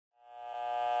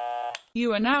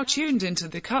You are now tuned into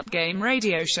the Cut Game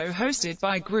radio show hosted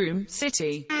by Groom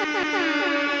City.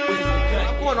 I'm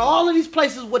going to all of these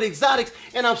places with exotics,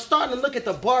 and I'm starting to look at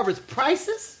the barber's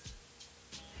prices.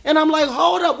 And I'm like,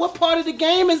 hold up, what part of the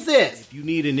game is this? If you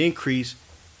need an increase,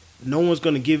 no one's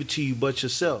going to give it to you but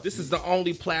yourself. This is the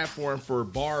only platform for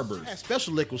barbers. I had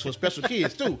special licorice for special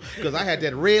kids, too, because I had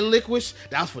that red licorice.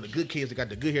 That was for the good kids that got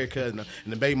the good haircut, and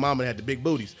the baby mama had the big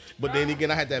booties. But then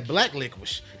again, I had that black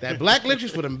licorice. That black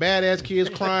licorice for them badass kids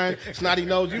crying, snotty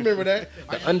nose. You remember that?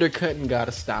 The undercutting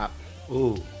gotta stop.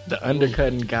 Ooh. The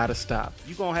undercutting gotta stop.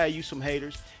 You're going to have you some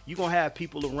haters. You're going to have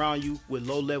people around you with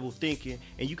low-level thinking,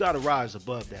 and you got to rise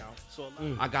above that. So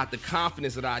I got the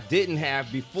confidence that I didn't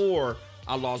have before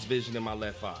I lost vision in my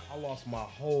left eye. I lost my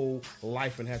whole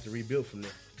life and had to rebuild from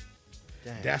there.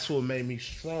 Dang. That's what made me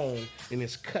strong in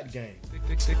this cut game.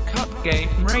 The Cut Game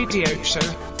radio show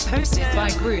hosted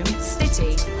by Groom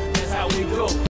City. That's how we go.